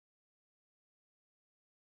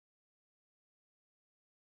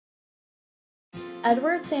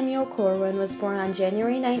Edward Samuel Corwin was born on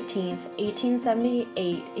January 19,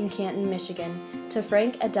 1878 in Canton, Michigan, to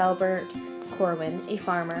Frank Adelbert Corwin, a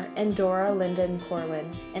farmer, and Dora Linden Corwin,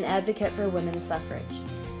 an advocate for women's suffrage.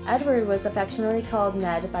 Edward was affectionately called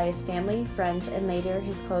Ned by his family, friends, and later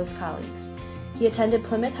his close colleagues. He attended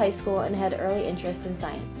Plymouth High School and had early interest in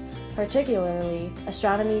science. Particularly,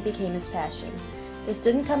 astronomy became his passion. This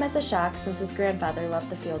didn't come as a shock since his grandfather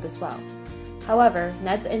loved the field as well. However,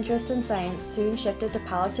 Ned's interest in science soon shifted to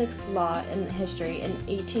politics, law, and history in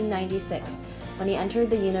 1896 when he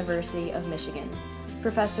entered the University of Michigan.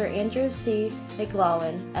 Professor Andrew C.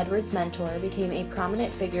 McLaughlin, Edward's mentor, became a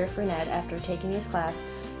prominent figure for Ned after taking his class,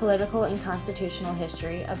 Political and Constitutional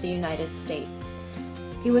History of the United States.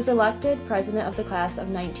 He was elected president of the class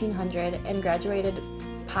of 1900 and graduated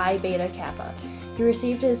Pi Beta Kappa. He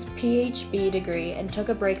received his Ph.B. degree and took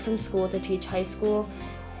a break from school to teach high school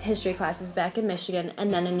history classes back in Michigan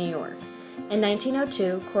and then in New York. In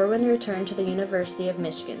 1902, Corwin returned to the University of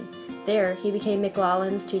Michigan. There, he became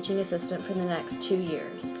McLaughlin's teaching assistant for the next 2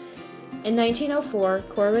 years. In 1904,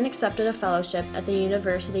 Corwin accepted a fellowship at the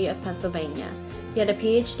University of Pennsylvania. He had a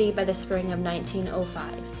Ph.D. by the spring of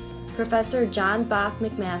 1905. Professor John Bach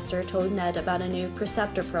McMaster told Ned about a new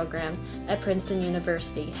preceptor program at Princeton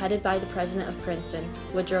University, headed by the president of Princeton,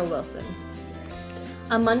 Woodrow Wilson.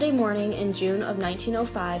 On Monday morning in June of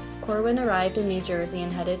 1905, Corwin arrived in New Jersey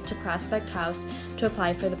and headed to Prospect House to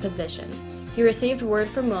apply for the position. He received word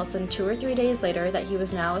from Wilson 2 or 3 days later that he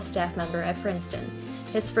was now a staff member at Princeton.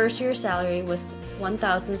 His first-year salary was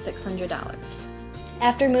 $1,600.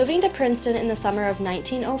 After moving to Princeton in the summer of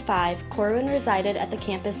 1905, Corwin resided at the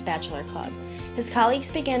campus bachelor club. His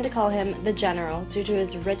colleagues began to call him the General due to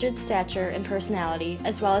his rigid stature and personality,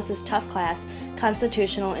 as well as his tough class,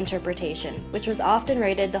 constitutional interpretation, which was often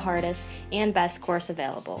rated the hardest and best course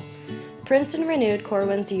available. Princeton renewed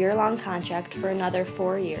Corwin's year-long contract for another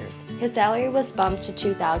 4 years. His salary was bumped to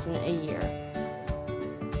 $2,000 a year.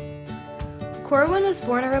 Corwin was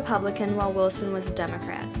born a Republican while Wilson was a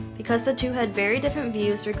Democrat. Because the two had very different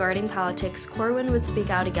views regarding politics, Corwin would speak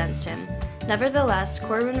out against him. Nevertheless,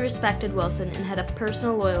 Corwin respected Wilson and had a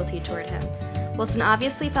personal loyalty toward him. Wilson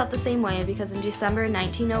obviously felt the same way because in December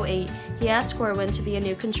 1908, he asked Corwin to be a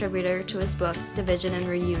new contributor to his book, Division and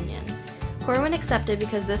Reunion. Corwin accepted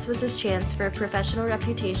because this was his chance for a professional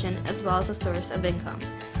reputation as well as a source of income.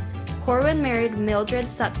 Corwin married Mildred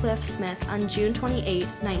Sutcliffe Smith on June 28,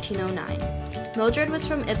 1909. Mildred was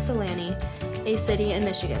from Ypsilanti, a city in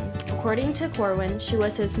Michigan. According to Corwin, she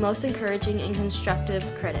was his most encouraging and constructive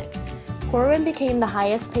critic. Corwin became the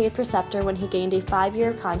highest paid preceptor when he gained a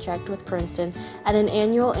 5-year contract with Princeton at an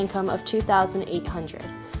annual income of $2,800.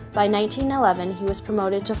 By 1911, he was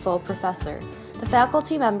promoted to full professor. The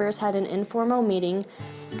faculty members had an informal meeting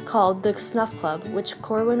called the Snuff Club, which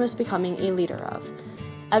Corwin was becoming a leader of.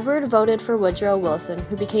 Edward voted for Woodrow Wilson,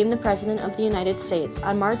 who became the President of the United States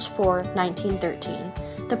on March 4, 1913.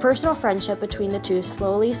 The personal friendship between the two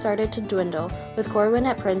slowly started to dwindle, with Corwin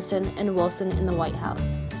at Princeton and Wilson in the White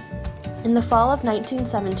House. In the fall of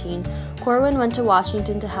 1917, Corwin went to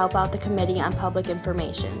Washington to help out the Committee on Public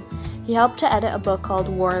Information. He helped to edit a book called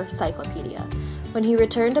War Cyclopedia. When he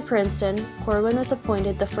returned to Princeton, Corwin was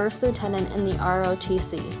appointed the first lieutenant in the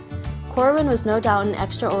ROTC. Corwin was no doubt an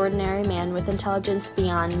extraordinary man with intelligence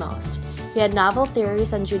beyond most. He had novel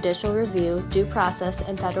theories on judicial review, due process,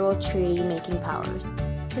 and federal treaty-making powers.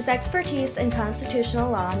 His expertise in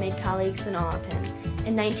constitutional law made colleagues in awe of him.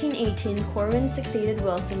 In 1918, Corwin succeeded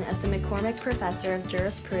Wilson as the McCormick Professor of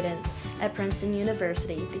Jurisprudence at Princeton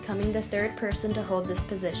University, becoming the third person to hold this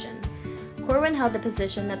position. Corwin held the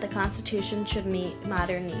position that the Constitution should meet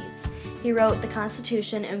modern needs. He wrote The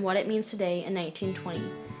Constitution and What It Means Today in 1920.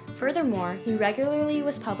 Furthermore, he regularly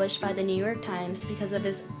was published by the New York Times because of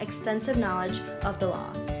his extensive knowledge of the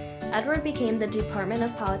law. Edward became the Department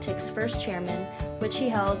of Politics' first chairman, which he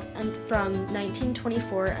held from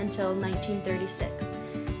 1924 until 1936.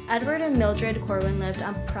 Edward and Mildred Corwin lived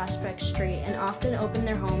on Prospect Street and often opened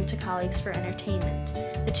their home to colleagues for entertainment.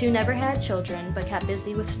 The two never had children, but kept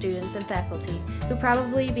busy with students and faculty, who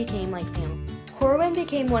probably became like family. Corwin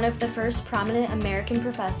became one of the first prominent American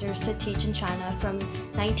professors to teach in China from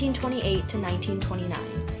 1928 to 1929.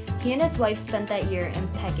 He and his wife spent that year in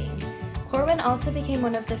Peking. Corwin also became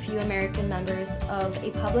one of the few American members of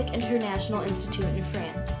a public international institute in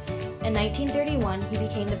France. In 1931, he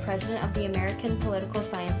became the president of the American Political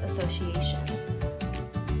Science Association.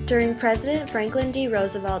 During President Franklin D.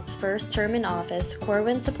 Roosevelt's first term in office,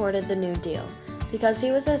 Corwin supported the New Deal. Because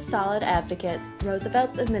he was a solid advocate,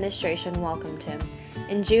 Roosevelt's administration welcomed him.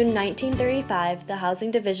 In June 1935, the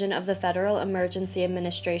Housing Division of the Federal Emergency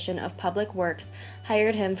Administration of Public Works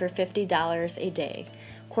hired him for $50 a day.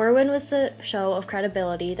 Corwin was the show of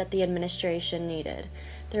credibility that the administration needed.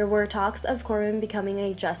 There were talks of Corwin becoming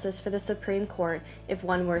a justice for the Supreme Court if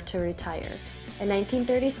one were to retire. In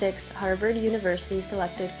 1936, Harvard University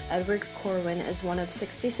selected Edward Corwin as one of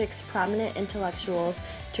 66 prominent intellectuals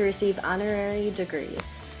to receive honorary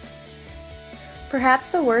degrees.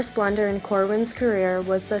 Perhaps the worst blunder in Corwin's career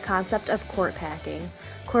was the concept of court packing.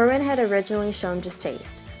 Corwin had originally shown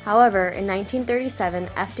distaste. However, in 1937,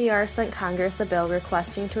 FDR sent Congress a bill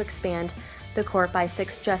requesting to expand the court by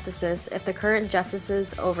 6 justices if the current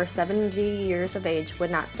justices over 70 years of age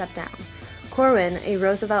would not step down. Corwin, a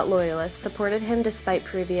Roosevelt loyalist, supported him despite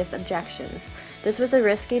previous objections. This was a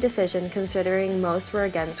risky decision considering most were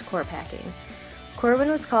against court packing.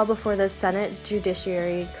 Corwin was called before the Senate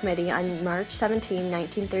Judiciary Committee on March 17,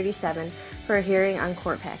 1937, for a hearing on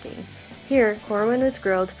court packing. Here, Corwin was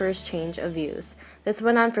grilled for his change of views. This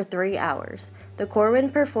went on for 3 hours. Though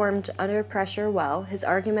Corwin performed under pressure well, his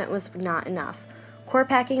argument was not enough. Court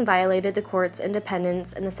packing violated the court's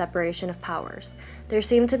independence and the separation of powers. There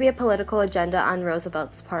seemed to be a political agenda on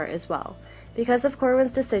Roosevelt's part as well. Because of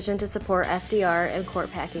Corwin's decision to support FDR and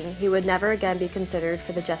court packing, he would never again be considered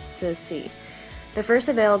for the justice's seat. The first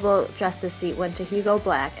available justice seat went to Hugo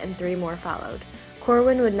Black, and 3 more followed.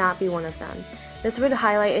 Corwin would not be one of them. This would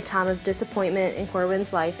highlight a time of disappointment in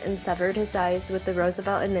Corwin's life and severed his ties with the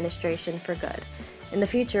Roosevelt administration for good. In the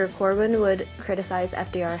future, Corwin would criticize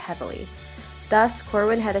FDR heavily. Thus,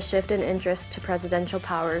 Corwin had a shift in interest to presidential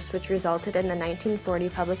powers, which resulted in the 1940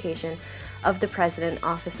 publication of The President,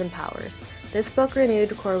 Office and Powers. This book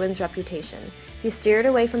renewed Corwin's reputation. He steered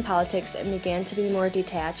away from politics and began to be more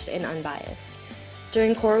detached and unbiased.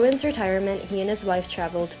 During Corwin's retirement, he and his wife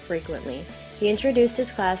traveled frequently. He introduced his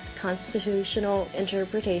class, Constitutional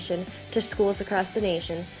Interpretation, to schools across the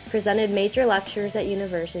nation, presented major lectures at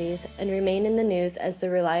universities, and remained in the news as the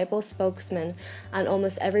reliable spokesman on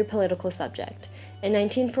almost every political subject. In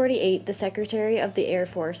 1948, the Secretary of the Air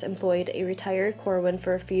Force employed a retired Corwin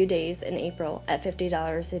for a few days in April at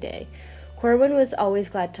 $50 a day. Corwin was always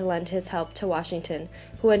glad to lend his help to Washington,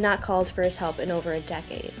 who had not called for his help in over a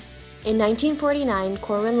decade. In 1949,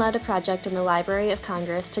 Corwin led a project in the Library of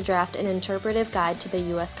Congress to draft an interpretive guide to the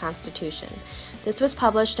U.S. Constitution. This was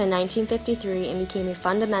published in 1953 and became a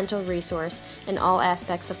fundamental resource in all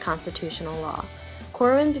aspects of constitutional law.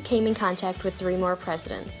 Corwin came in contact with 3 more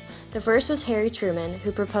presidents. The first was Harry Truman,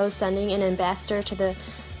 who proposed sending an ambassador to the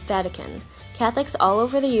Vatican. Catholics all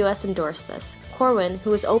over the U.S. endorsed this. Corwin, who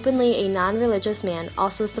was openly a non-religious man,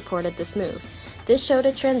 also supported this move. This showed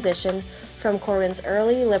a transition from Corwin's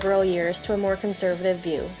early liberal years to a more conservative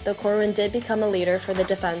view, though Corwin did become a leader for the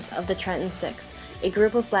defense of the Trenton Six, a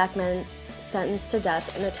group of black men sentenced to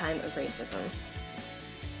death in a time of racism.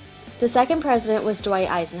 The second president was Dwight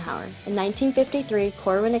Eisenhower. In 1953,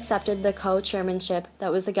 Corwin accepted the co-chairmanship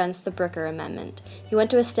that was against the Brooker Amendment. He went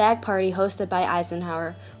to a stag party hosted by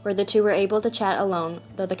Eisenhower, where the two were able to chat alone,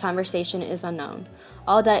 though the conversation is unknown.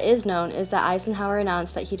 All that is known is that Eisenhower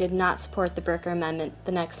announced that he did not support the Brooker Amendment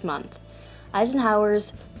the next month.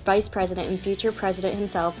 Eisenhower's vice president and future president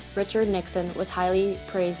himself, Richard Nixon, was highly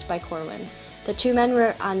praised by Corwin. The 2 men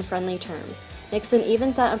were on friendly terms. Nixon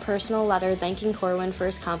even sent a personal letter thanking Corwin for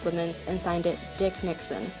his compliments and signed it Dick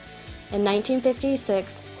Nixon. In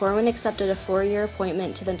 1956, Corwin accepted a 4-year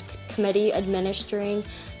appointment to the committee administering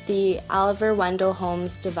the Oliver Wendell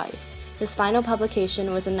Holmes device. His final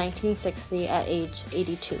publication was in 1960 at age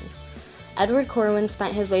 82. Edward Corwin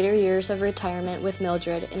spent his later years of retirement with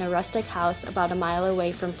Mildred in a rustic house about a mile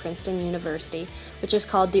away from Princeton University, which is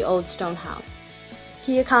called the Old Stone House.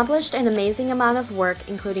 He accomplished an amazing amount of work,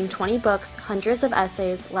 including 20 books, hundreds of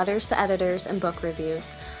essays, letters to editors, and book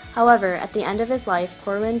reviews. However, at the end of his life,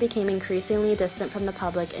 Corwin became increasingly distant from the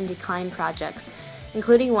public and declined projects,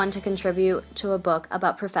 including one to contribute to a book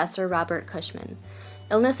about Professor Robert Cushman.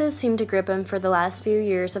 Illnesses seemed to grip him for the last few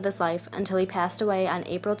years of his life until he passed away on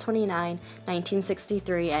April 29,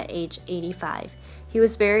 1963 at age 85. He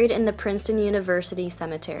was buried in the Princeton University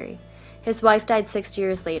Cemetery. His wife died 6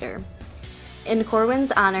 years later. In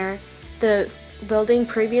Corwin's honor, the building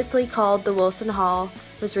previously called the Wilson Hall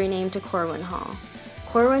was renamed to Corwin Hall.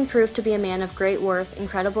 Corwin proved to be a man of great worth,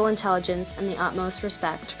 incredible intelligence, and the utmost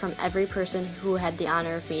respect from every person who had the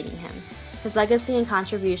honor of meeting him. His legacy and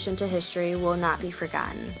contribution to history will not be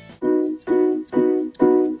forgotten.